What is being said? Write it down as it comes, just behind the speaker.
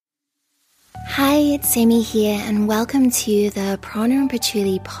Hi, it's Amy here, and welcome to the Prana and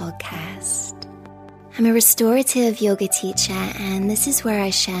Patchouli podcast. I'm a restorative yoga teacher, and this is where I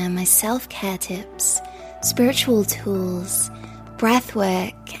share my self-care tips, spiritual tools, breath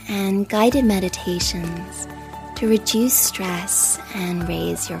work, and guided meditations to reduce stress and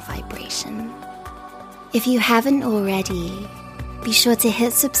raise your vibration. If you haven't already, be sure to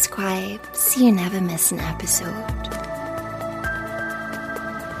hit subscribe so you never miss an episode.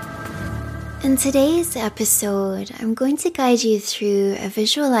 In today's episode, I'm going to guide you through a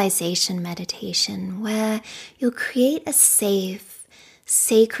visualization meditation where you'll create a safe,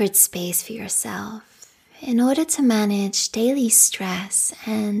 sacred space for yourself in order to manage daily stress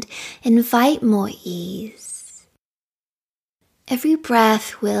and invite more ease. Every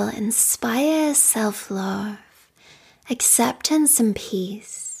breath will inspire self-love, acceptance, and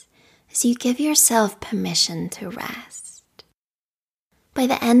peace as you give yourself permission to rest. By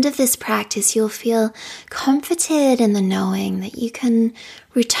the end of this practice, you'll feel comforted in the knowing that you can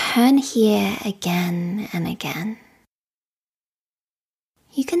return here again and again.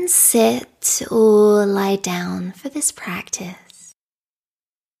 You can sit or lie down for this practice.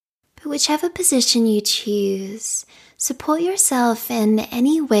 But whichever position you choose, support yourself in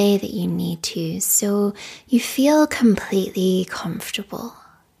any way that you need to so you feel completely comfortable.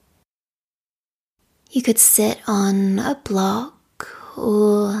 You could sit on a block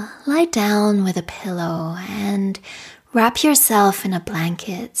or lie down with a pillow and wrap yourself in a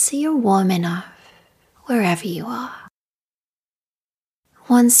blanket so you're warm enough wherever you are.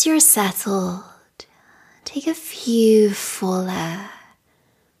 Once you're settled, take a few fuller,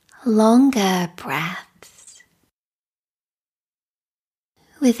 longer breaths.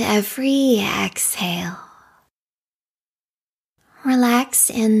 With every exhale, relax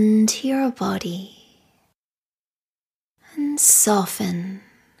into your body and soften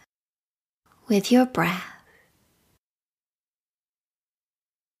with your breath.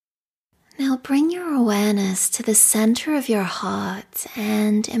 Now bring your awareness to the center of your heart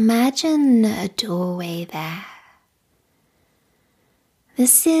and imagine a doorway there.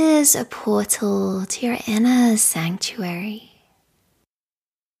 This is a portal to your inner sanctuary.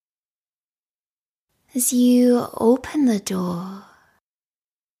 As you open the door,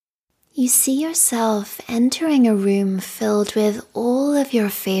 you see yourself entering a room filled with all of your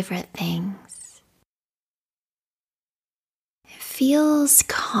favorite things. It feels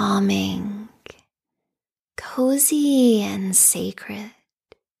calming, cozy, and sacred.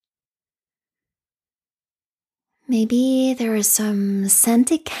 Maybe there are some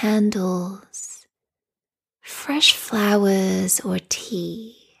scented candles, fresh flowers, or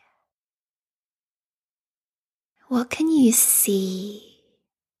tea. What can you see,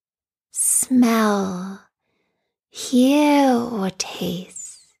 smell, hear, or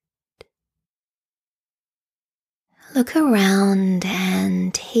taste? Look around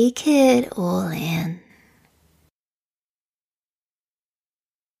and take it all in.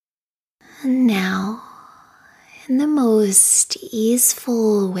 And now, in the most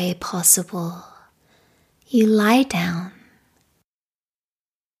easeful way possible, you lie down.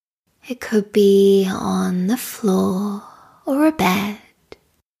 It could be on the floor or a bed.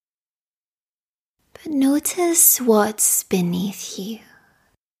 But notice what's beneath you.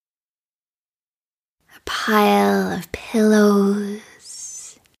 A pile of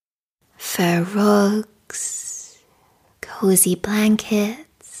pillows, fur rugs, cozy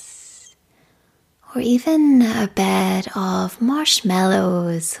blankets, or even a bed of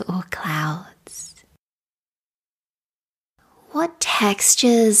marshmallows or clouds. What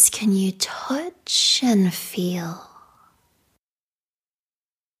textures can you touch and feel?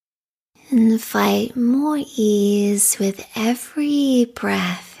 Invite more ease with every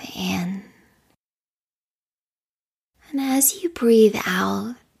breath in. And as you breathe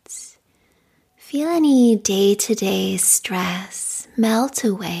out, feel any day-to-day stress melt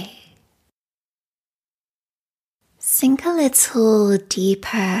away. Sink a little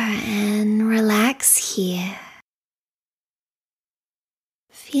deeper and relax here,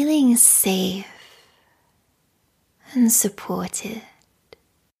 feeling safe and supported.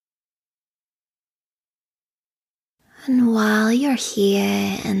 And while you're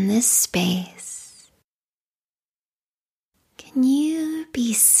here in this space, can you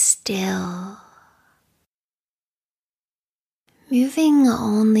be still? Moving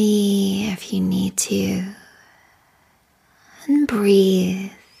only if you need to, and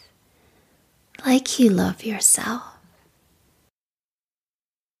breathe like you love yourself.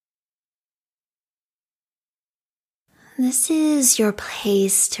 This is your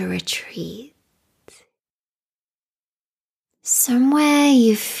place to retreat. somewhere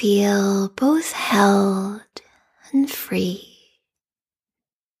you feel both held and free.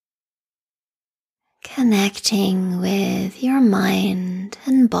 Connecting with your mind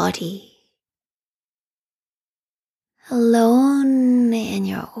and body, alone in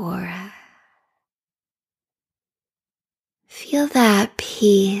your aura. Feel that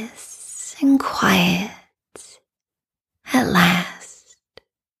peace and quiet at last.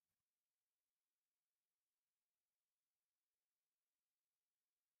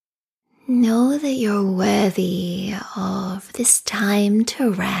 Know that you're worthy of this time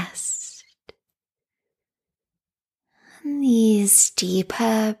to rest. And these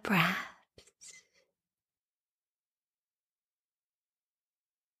deeper breaths.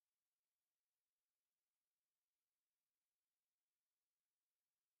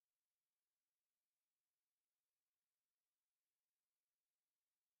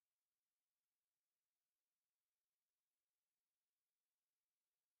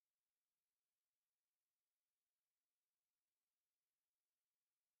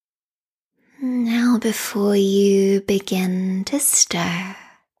 Now, before you begin to stir,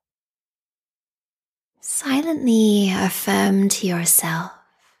 silently affirm to yourself,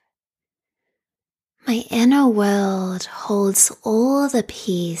 my inner world holds all the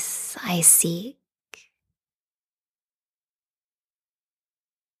peace I seek.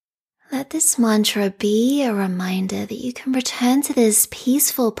 Let this mantra be a reminder that you can return to this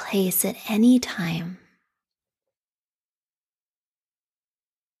peaceful place at any time.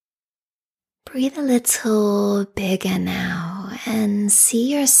 Breathe a little bigger now and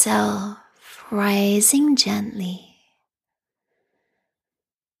see yourself rising gently,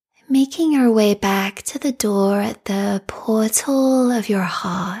 making your way back to the door at the portal of your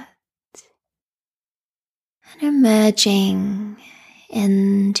heart and emerging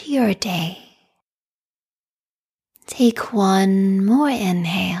into your day. Take one more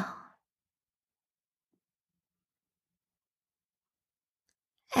inhale.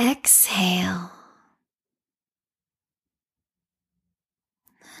 Exhale.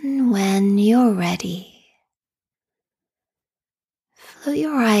 And when you're ready, float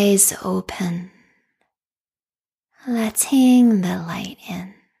your eyes open, letting the light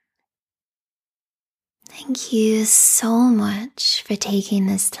in. Thank you so much for taking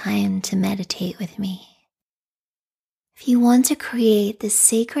this time to meditate with me. If you want to create this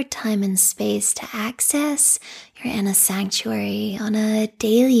sacred time and space to access your inner sanctuary on a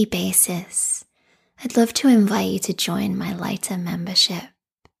daily basis, I'd love to invite you to join my Lighter membership.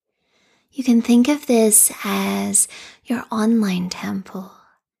 You can think of this as your online temple,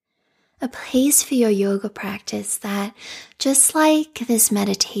 a place for your yoga practice that, just like this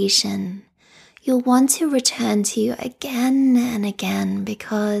meditation, you'll want to return to again and again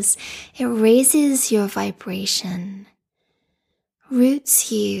because it raises your vibration,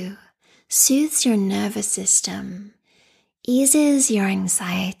 roots you, soothes your nervous system, eases your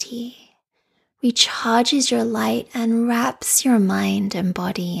anxiety, recharges your light, and wraps your mind and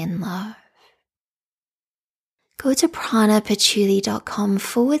body in love. Go to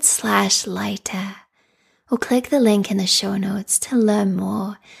pranapachuli.com/lighter or click the link in the show notes to learn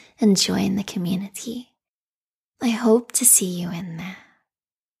more and join the community. I hope to see you in there.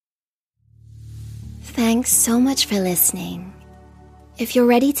 Thanks so much for listening. If you're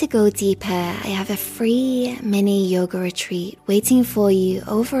ready to go deeper, I have a free mini yoga retreat waiting for you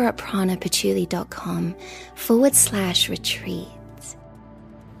over at pranapachuli.com/retreat.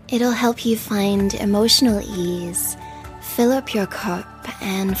 It'll help you find emotional ease, fill up your cup,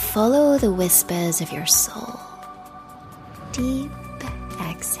 and follow the whispers of your soul. Deep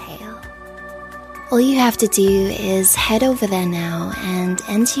exhale. All you have to do is head over there now and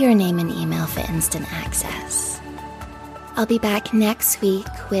enter your name and email for instant access. I'll be back next week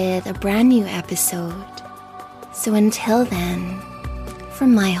with a brand new episode. So until then,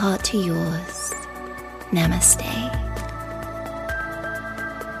 from my heart to yours, namaste.